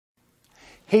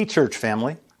Hey church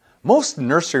family, most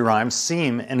nursery rhymes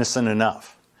seem innocent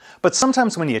enough, but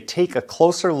sometimes when you take a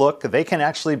closer look, they can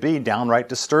actually be downright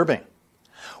disturbing.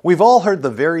 We've all heard the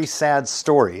very sad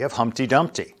story of Humpty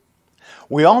Dumpty.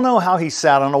 We all know how he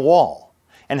sat on a wall,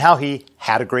 and how he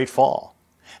had a great fall.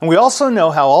 And we also know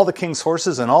how all the king's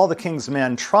horses and all the king's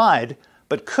men tried,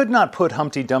 but could not put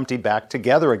Humpty Dumpty back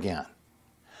together again.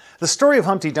 The story of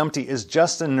Humpty Dumpty is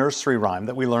just a nursery rhyme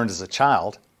that we learned as a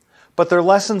child, but there are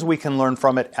lessons we can learn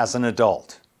from it as an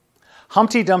adult.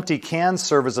 Humpty Dumpty can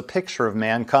serve as a picture of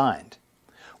mankind.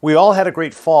 We all had a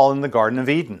great fall in the Garden of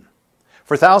Eden.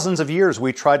 For thousands of years,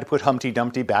 we tried to put Humpty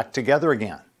Dumpty back together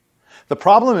again. The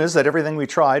problem is that everything we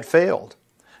tried failed.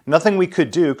 Nothing we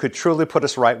could do could truly put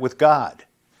us right with God.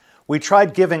 We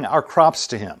tried giving our crops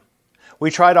to Him.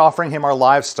 We tried offering Him our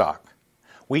livestock.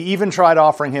 We even tried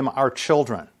offering Him our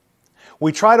children.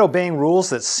 We tried obeying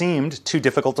rules that seemed too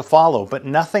difficult to follow, but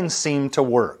nothing seemed to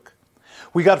work.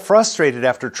 We got frustrated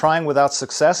after trying without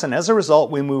success, and as a result,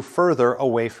 we moved further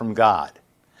away from God.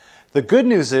 The good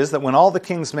news is that when all the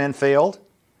king's men failed,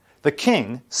 the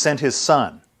king sent his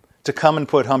son to come and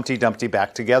put Humpty Dumpty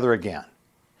back together again.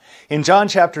 In John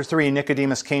chapter 3,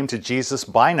 Nicodemus came to Jesus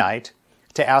by night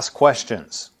to ask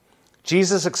questions.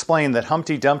 Jesus explained that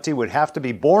Humpty Dumpty would have to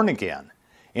be born again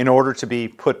in order to be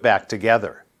put back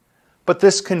together. But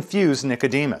this confused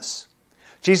Nicodemus.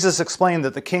 Jesus explained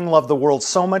that the king loved the world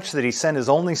so much that he sent his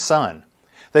only son,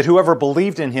 that whoever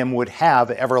believed in him would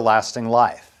have everlasting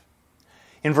life.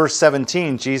 In verse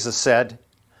 17, Jesus said,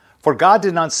 "For God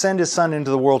did not send his Son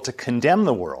into the world to condemn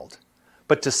the world,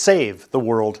 but to save the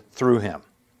world through him."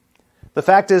 The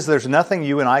fact is, there's nothing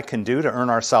you and I can do to earn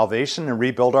our salvation and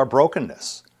rebuild our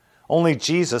brokenness. Only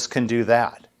Jesus can do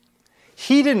that.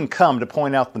 He didn't come to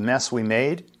point out the mess we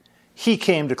made. He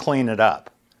came to clean it up,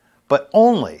 but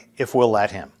only if we'll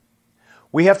let Him.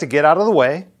 We have to get out of the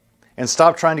way and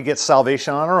stop trying to get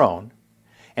salvation on our own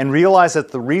and realize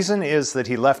that the reason is that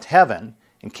He left heaven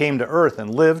and came to earth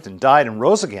and lived and died and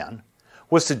rose again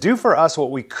was to do for us what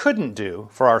we couldn't do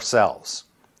for ourselves.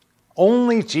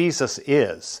 Only Jesus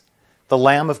is the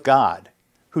Lamb of God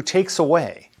who takes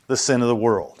away the sin of the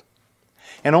world.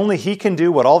 And only He can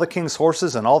do what all the king's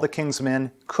horses and all the king's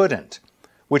men couldn't,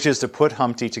 which is to put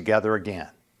Humpty together again.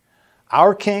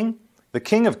 Our King, the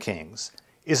King of Kings,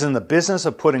 is in the business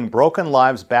of putting broken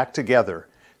lives back together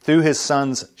through His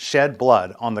Son's shed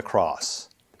blood on the cross.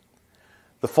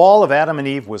 The fall of Adam and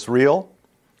Eve was real,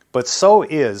 but so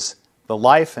is the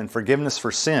life and forgiveness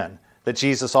for sin that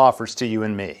Jesus offers to you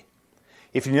and me.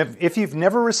 If you've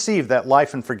never received that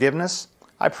life and forgiveness,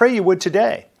 I pray you would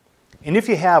today. And if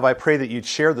you have, I pray that you'd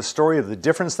share the story of the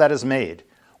difference that is made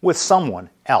with someone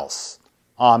else.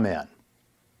 Amen.